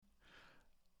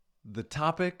The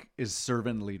topic is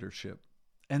servant leadership.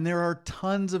 And there are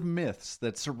tons of myths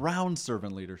that surround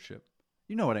servant leadership.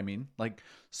 You know what I mean? Like,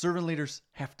 servant leaders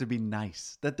have to be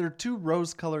nice, that they're two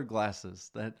rose colored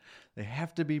glasses, that they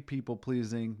have to be people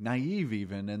pleasing, naive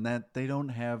even, and that they don't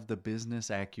have the business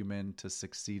acumen to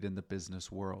succeed in the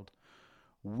business world.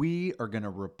 We are going to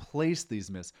replace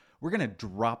these myths. We're going to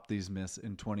drop these myths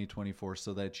in 2024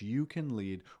 so that you can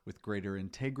lead with greater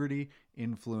integrity,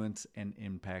 influence, and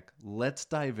impact. Let's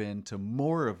dive into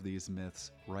more of these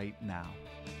myths right now.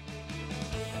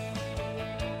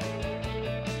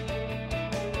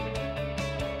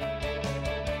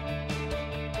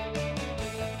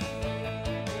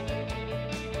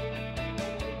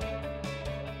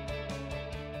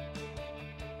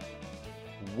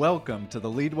 Welcome to the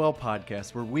Lead Well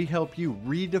podcast, where we help you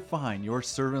redefine your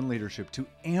servant leadership to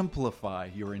amplify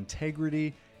your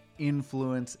integrity,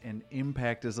 influence, and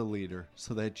impact as a leader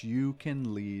so that you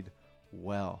can lead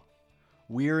well.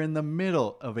 We are in the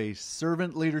middle of a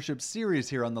servant leadership series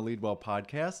here on the Lead Well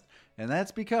podcast, and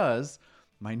that's because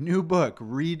my new book,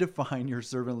 Redefine Your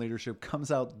Servant Leadership, comes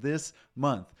out this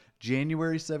month,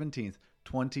 January 17th,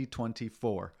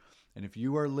 2024. And if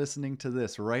you are listening to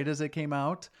this right as it came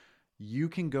out, you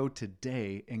can go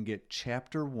today and get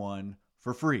chapter 1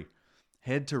 for free.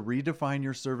 Head to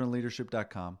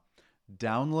redefineyourservantleadership.com,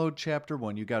 download chapter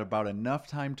 1. You got about enough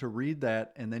time to read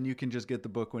that, and then you can just get the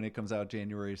book when it comes out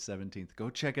January 17th. Go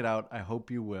check it out. I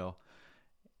hope you will.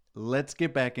 Let's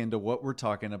get back into what we're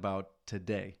talking about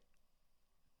today.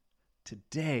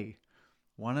 Today,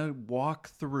 I want to walk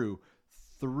through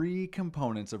 3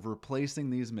 components of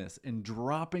replacing these myths and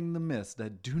dropping the myths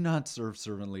that do not serve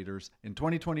servant leaders in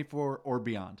 2024 or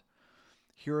beyond.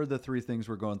 Here are the 3 things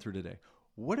we're going through today.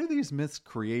 What do these myths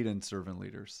create in servant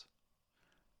leaders?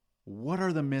 What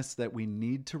are the myths that we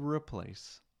need to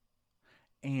replace?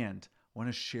 And I want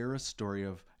to share a story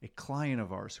of a client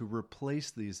of ours who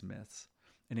replaced these myths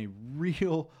in a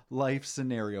real life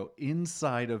scenario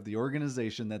inside of the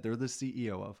organization that they're the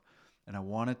CEO of. And I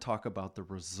want to talk about the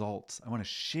results. I want to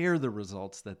share the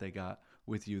results that they got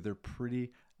with you. They're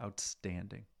pretty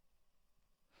outstanding.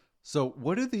 So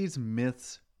what do these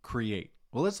myths create?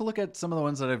 Well, let's look at some of the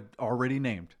ones that I've already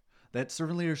named. That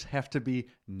servant leaders have to be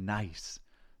nice,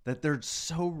 that they're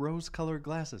so rose-colored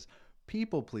glasses,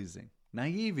 people-pleasing,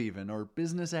 naive even, or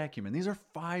business acumen. These are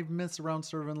 5 myths around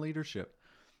servant leadership.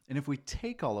 And if we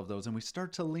take all of those and we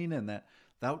start to lean in that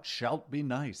thou shalt be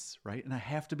nice, right? And I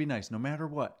have to be nice no matter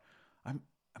what. I'm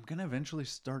going to eventually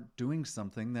start doing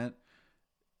something that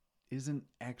isn't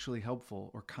actually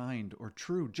helpful or kind or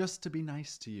true just to be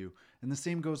nice to you. And the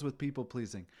same goes with people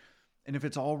pleasing. And if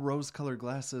it's all rose-colored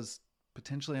glasses,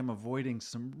 potentially I'm avoiding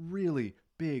some really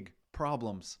big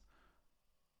problems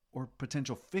or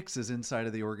potential fixes inside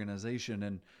of the organization.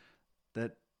 And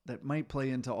that might play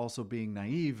into also being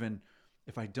naive. And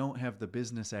if I don't have the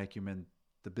business acumen,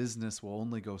 the business will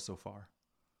only go so far.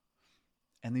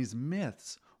 And these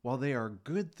myths, while they are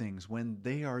good things, when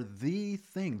they are the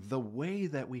thing, the way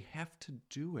that we have to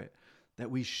do it, that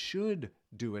we should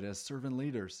do it as servant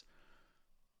leaders,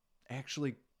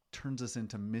 actually turns us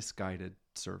into misguided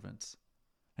servants.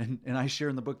 And I share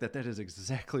in the book that is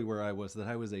exactly where I was, that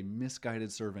I was a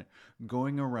misguided servant,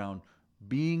 going around,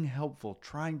 being helpful,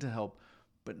 trying to help,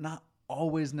 but not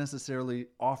always necessarily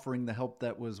offering the help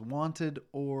that was wanted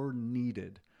or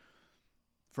needed.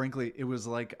 Frankly, it was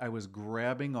like I was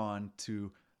grabbing on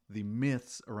to the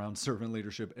myths around servant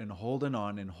leadership and holding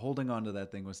on to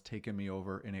that thing was taking me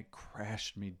over, and it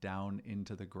crashed me down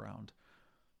into the ground.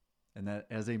 And that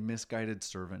as a misguided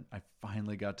servant, I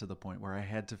finally got to the point where I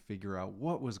had to figure out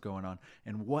what was going on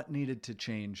and what needed to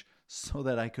change so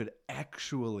that I could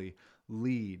actually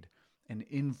lead and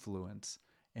influence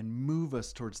and move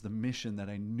us towards the mission that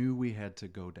I knew we had to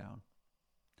go down.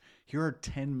 Here are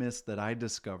 10 myths that I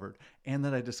discovered and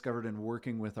that I discovered in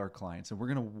working with our clients. And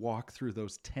we're going to walk through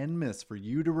those 10 myths for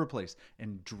you to replace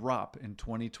and drop in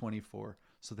 2024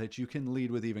 so that you can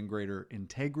lead with even greater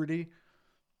integrity,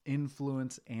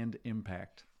 influence, and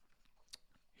impact.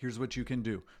 Here's what you can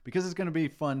do. Because it's going to be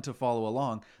fun to follow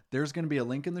along, there's going to be a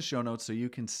link in the show notes so you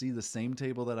can see the same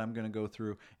table that I'm going to go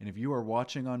through. And if you are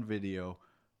watching on video,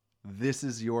 this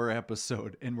is your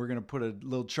episode, and we're going to put a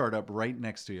little chart up right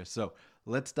next to you. So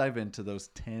let's dive into those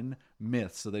 10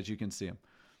 myths so that you can see them.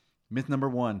 Myth number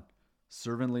 1,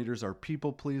 servant leaders are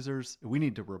people pleasers. We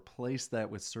need to replace that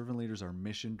with servant leaders are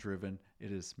mission driven.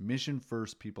 It is mission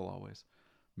first, people always.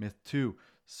 Myth 2,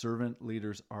 servant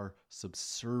leaders are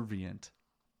subservient.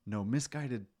 No,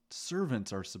 misguided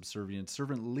servants are subservient.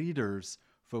 Servant leaders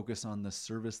focus on the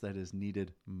service that is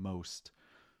needed most.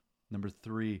 Number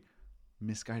 3,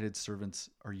 misguided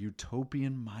servants are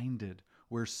utopian minded.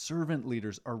 where servant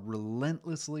leaders are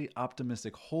relentlessly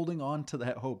optimistic, holding on to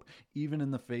that hope even in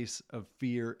the face of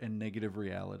fear and negative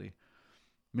reality.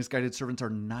 Misguided servants are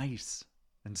nice,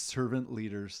 and servant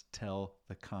leaders tell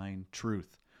the kind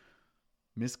truth.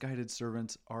 Misguided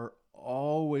servants are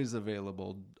always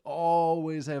available,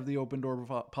 always have the open door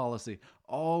policy,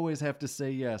 always have to say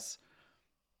yes.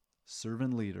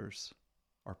 Servant leaders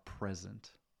are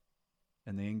present,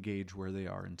 and they engage where they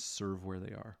are and serve where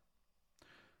they are.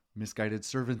 Misguided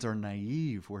servants are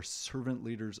naive, where servant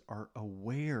leaders are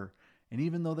aware. And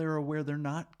even though they're aware, they're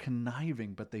not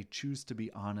conniving, but they choose to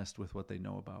be honest with what they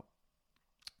know about.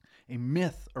 A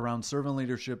myth around servant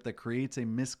leadership that creates a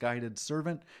misguided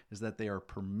servant is that they are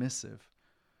permissive.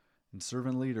 And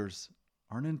servant leaders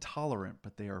aren't intolerant,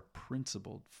 but they are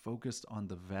principled, focused on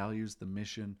the values, the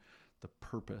mission, the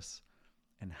purpose,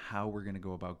 and how we're going to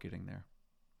go about getting there.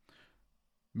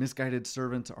 Misguided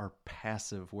servants are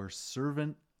passive, where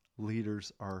servant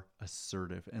leaders are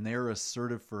assertive, and they are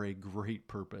assertive for a great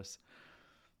purpose.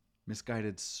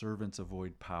 Misguided servants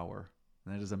avoid power.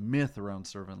 And that is a myth around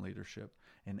servant leadership.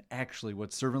 And actually,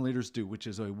 what servant leaders do, which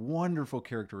is a wonderful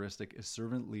characteristic, is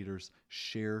servant leaders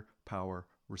share power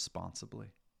responsibly.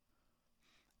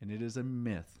 And it is a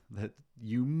myth that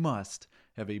you must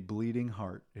have a bleeding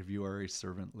heart if you are a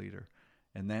servant leader.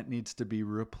 And that needs to be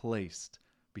replaced,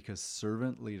 because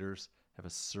servant leaders have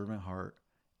a servant heart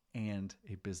and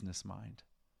a business mind.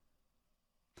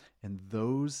 And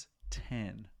those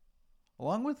 10,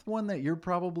 along with one that you're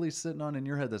probably sitting on in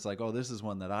your head that's like, oh, this is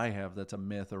one that I have that's a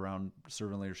myth around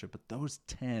servant leadership. But those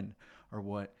 10 are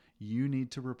what you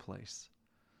need to replace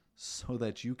so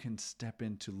that you can step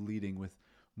into leading with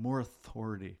more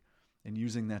authority and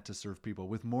using that to serve people,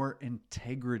 with more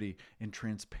integrity and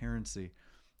transparency,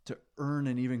 to earn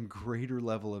an even greater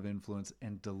level of influence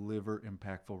and deliver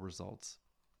impactful results.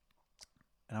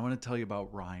 And I want to tell you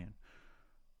about Ryan.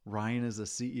 Ryan is a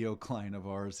CEO client of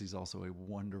ours. He's also a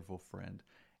wonderful friend.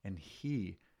 And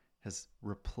he has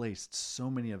replaced so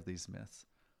many of these myths.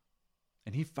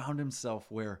 And he found himself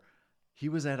where he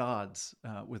was at odds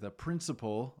with a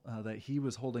principle that he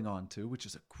was holding on to, which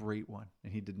is a great one.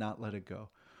 And he did not let it go.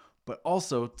 But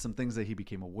also some things that he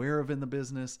became aware of in the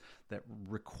business that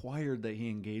required that he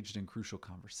engaged in crucial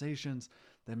conversations.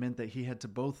 That meant that he had to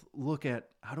both look at,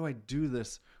 how do I do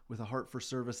this with a heart for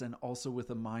service and also with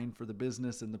a mind for the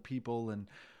business and the people, and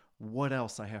what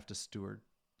else I have to steward.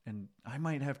 And I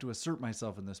might have to assert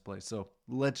myself in this place. So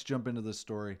let's jump into the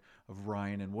story of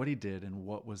Ryan and what he did and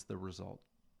what was the result.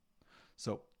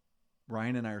 So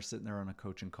Ryan and I are sitting there on a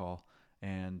coaching call,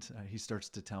 and he starts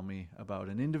to tell me about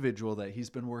an individual that he's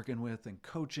been working with and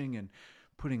coaching and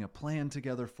putting a plan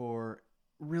together for,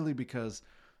 really because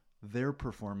their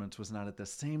performance was not at the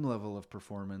same level of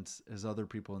performance as other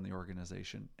people in the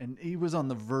organization. And he was on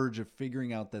the verge of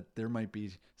figuring out that there might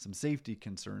be some safety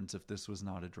concerns if this was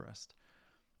not addressed.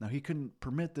 Now, he couldn't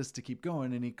permit this to keep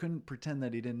going, and he couldn't pretend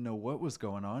that he didn't know what was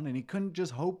going on, and he couldn't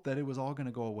just hope that it was all going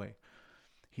to go away.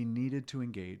 He needed to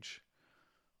engage.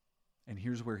 And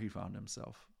here's where he found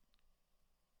himself.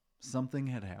 Something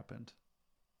had happened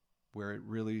where it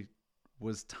really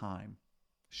was time.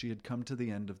 She had come to the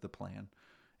end of the plan,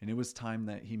 and it was time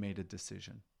that he made a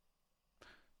decision.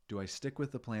 Do I stick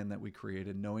with the plan that we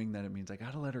created, knowing that it means I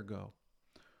got to let her go?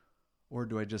 Or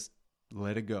do I just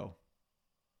let it go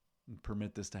and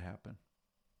permit this to happen?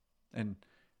 And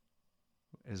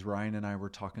as Ryan and I were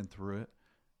talking through it,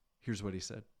 here's what he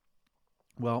said.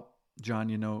 Well, John,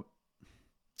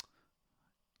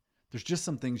 there's just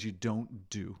some things you don't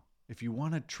do. If you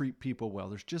want to treat people well,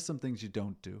 there's just some things you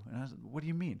don't do. And I said, what do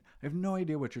you mean? I have no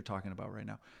idea what you're talking about right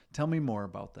now. Tell me more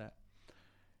about that.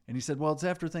 And he said, well, it's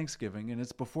after Thanksgiving and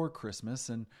it's before Christmas,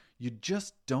 and you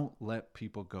just don't let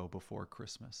people go before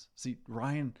Christmas. See,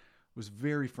 Ryan was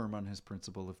very firm on his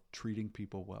principle of treating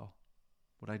people well.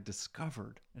 What I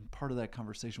discovered, and part of that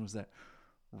conversation, was that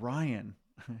Ryan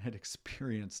had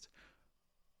experienced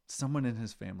someone in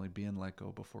his family being let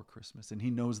go before Christmas, and he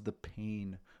knows the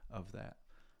pain of that.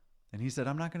 And he said,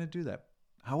 I'm not going to do that.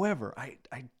 However, I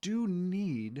do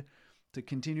need to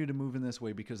continue to move in this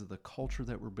way because of the culture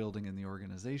that we're building in the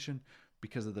organization,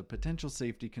 because of the potential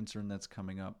safety concern that's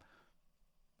coming up.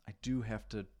 I do have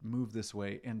to move this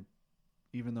way. And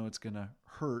even though it's going to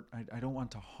hurt, I don't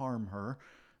want to harm her.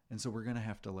 And so we're going to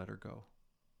have to let her go.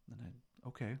 And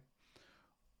okay,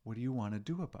 what do you want to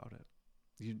do about it?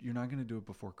 You're not going to do it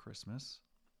before Christmas.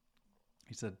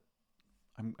 He said,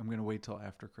 I'm going to wait till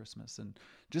after Christmas. And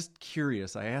just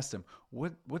curious, I asked him,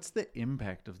 what's the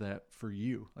impact of that for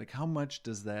you? Like, how much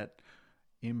does that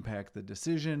impact the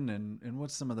decision? And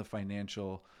what's some of the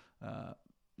financial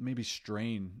maybe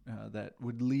strain that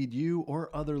would lead you or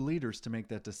other leaders to make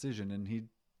that decision. And he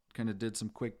kind of did some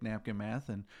quick napkin math,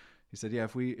 and he said, yeah,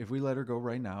 if we let her go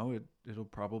right now, it'll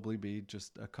probably be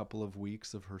just a couple of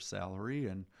weeks of her salary.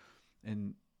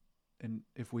 And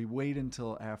if we wait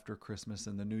until after Christmas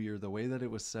and the New Year, the way that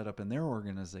it was set up in their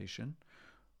organization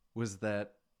was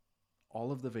that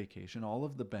all of the vacation, all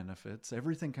of the benefits,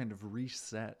 everything kind of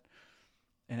reset.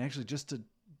 And actually just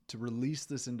to release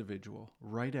this individual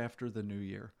right after the New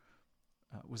Year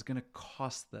was going to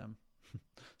cost them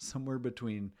somewhere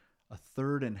between a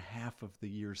third and half of the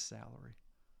year's salary.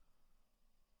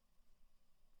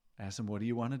 I asked him, what do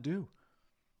you want to do?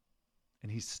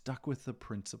 And he stuck with the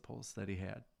principles that he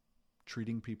had,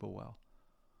 treating people well,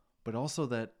 but also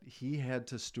that he had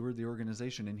to steward the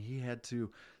organization, and he had to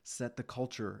set the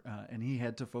culture, and he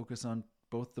had to focus on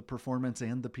both the performance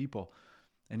and the people.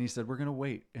 And he said, we're going to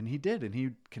wait. And he did. And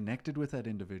he connected with that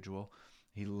individual.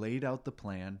 He laid out the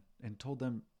plan and told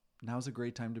them, now's a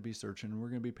great time to be searching. We're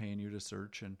going to be paying you to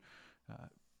search. And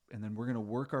then we're going to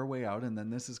work our way out. And then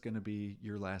this is going to be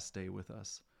your last day with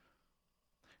us.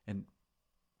 And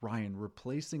Ryan,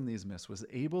 replacing these myths, was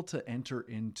able to enter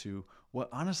into what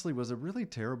honestly was a really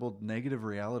terrible negative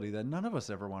reality that none of us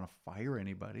ever want to fire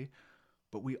anybody.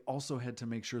 But we also had to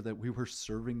make sure that we were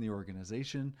serving the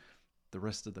organization, the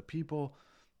rest of the people,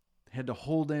 had to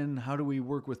hold in how do we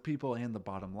work with people and the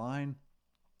bottom line.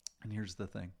 And here's the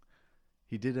thing.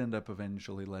 He did end up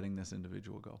eventually letting this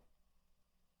individual go.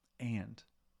 And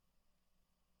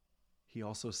he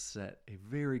also set a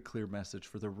very clear message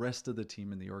for the rest of the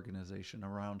team in the organization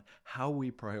around how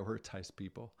we prioritize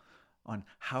people, on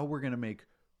how we're going to make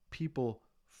people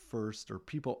first or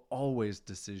people always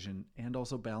decision, and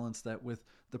also balance that with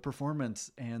the performance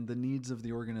and the needs of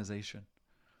the organization.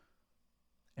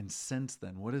 And since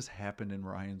then, what has happened in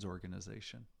Ryan's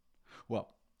organization?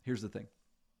 Well, here's the thing.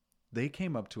 They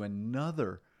came up to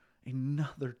another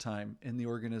time in the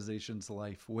organization's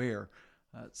life where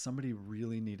somebody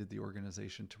really needed the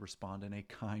organization to respond in a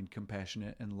kind,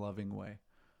 compassionate, and loving way.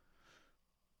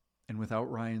 And without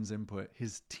Ryan's input,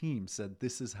 his team said,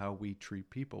 this is how we treat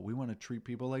people. We want to treat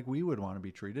people like we would want to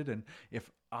be treated. And if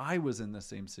I was in the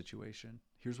same situation,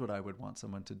 here's what I would want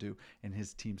someone to do. And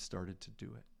his team started to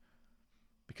do it.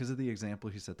 Because of the example,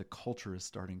 he said the culture is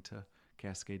starting to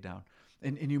cascade down.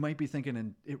 And you might be thinking,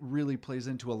 and it really plays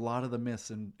into a lot of the myths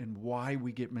and why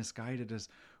we get misguided, is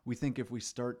we think if we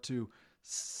start to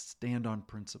stand on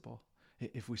principle,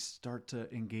 if we start to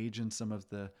engage in some of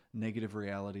the negative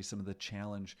reality, some of the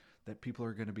challenge, that people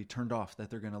are going to be turned off, that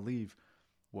they're going to leave.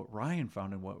 What Ryan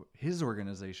found and what his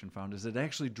organization found is it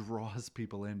actually draws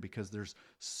people in because there's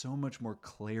so much more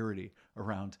clarity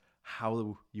around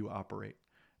how you operate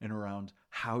and around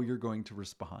how you're going to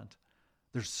respond.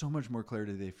 There's so much more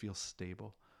clarity. They feel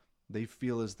stable. They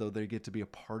feel as though they get to be a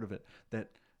part of it,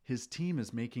 that his team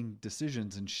is making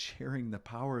decisions and sharing the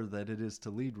power that it is to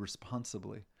lead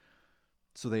responsibly.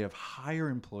 So they have higher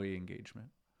employee engagement.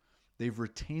 They've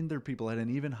retained their people at an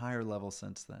even higher level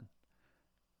since then.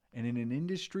 And in an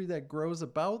industry that grows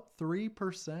about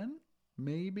 3%,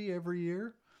 maybe every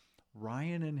year,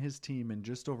 Ryan and his team in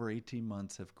just over 18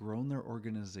 months have grown their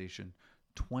organization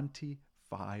 25%.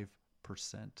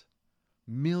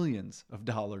 Millions of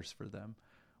dollars for them,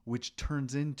 which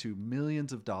turns into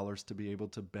millions of dollars to be able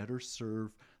to better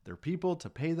serve their people, to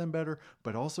pay them better,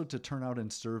 but also to turn out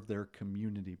and serve their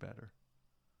community better.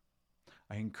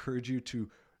 I encourage you to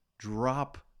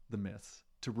drop the myths,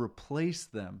 to replace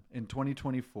them in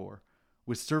 2024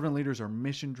 with servant leaders are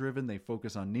mission driven. They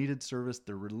focus on needed service.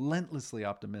 They're relentlessly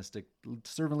optimistic.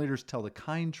 Servant leaders tell the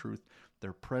kind truth.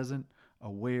 They're present,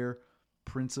 aware,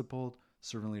 principled.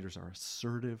 Servant leaders are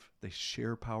assertive. They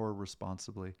share power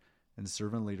responsibly. And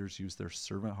servant leaders use their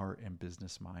servant heart and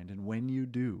business mind. And when you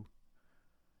do,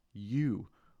 you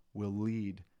will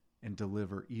lead and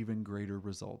deliver even greater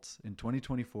results in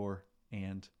 2024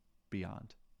 and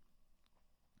beyond.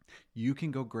 You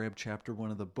can go grab chapter 1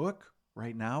 of the book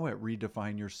right now at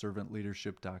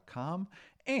redefineyourservantleadership.com.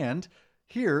 And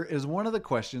here is one of the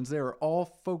questions. They are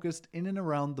all focused in and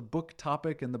around the book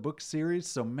topic and the book series.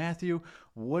 So Matthew,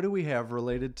 what do we have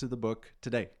related to the book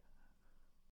today?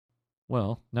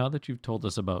 Well, now that you've told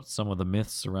us about some of the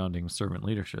myths surrounding servant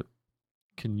leadership,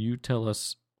 can you tell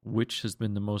us which has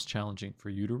been the most challenging for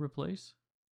you to replace?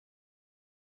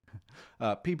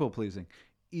 People pleasing.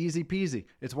 Easy peasy.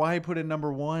 It's why I put it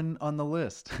number 1 on the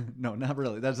list. No, not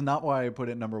really. That's not why I put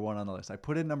it number 1 on the list. I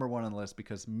put it number 1 on the list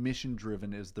because mission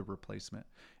driven is the replacement.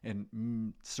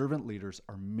 And servant leaders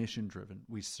are mission driven.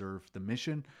 We serve the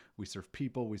mission, we serve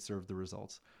people, we serve the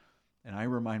results. And I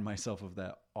remind myself of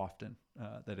that often,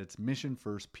 that it's mission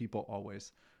first, people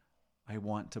always. I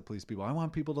want to please people. I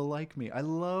want people to like me. I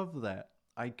love that.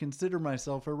 I consider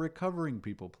myself a recovering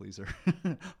people pleaser,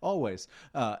 always.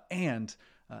 And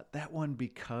that one,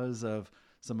 because of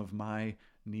some of my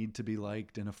need to be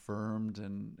liked and affirmed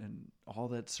and all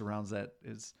that surrounds that,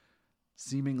 is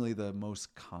seemingly the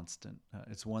most constant.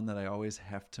 It's one that I always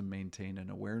have to maintain an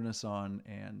awareness on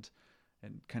and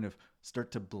kind of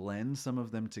start to blend some of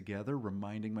them together,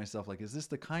 reminding myself, like, is this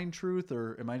the kind truth,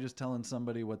 or am I just telling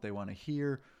somebody what they want to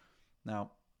hear?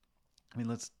 Now, I mean,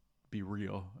 let's be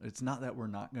real. It's not that we're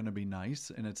not going to be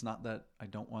nice, and it's not that I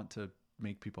don't want to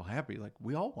make people happy. Like,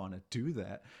 we all want to do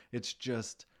that. It's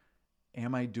just,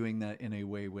 am I doing that in a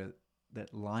way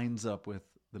that lines up with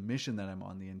the mission that I'm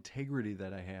on, the integrity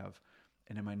that I have?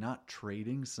 And am I not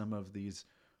trading some of these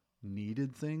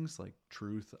needed things like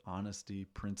truth, honesty,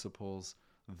 principles,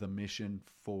 the mission,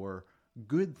 for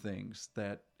good things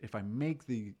that if I make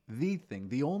the thing,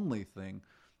 the only thing,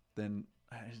 then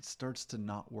it starts to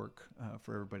not work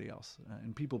for everybody else.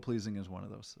 And people pleasing is one of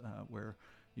those where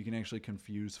you can actually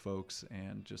confuse folks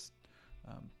and just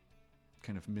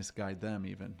kind of misguide them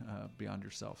even beyond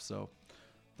yourself. So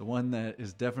the one that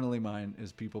is definitely mine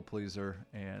is people pleaser,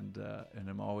 and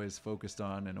I'm always focused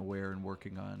on and aware and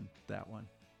working on that one.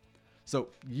 So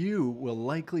you will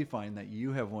likely find that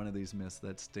you have one of these myths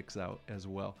that sticks out as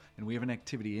well. And we have an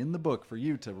activity in the book for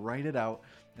you to write it out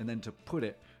and then to put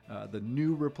it, the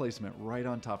new replacement, right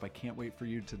on top. I can't wait for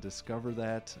you to discover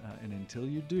that. And until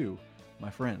you do,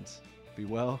 my friends, be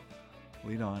well,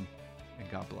 lead on, and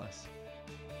God bless.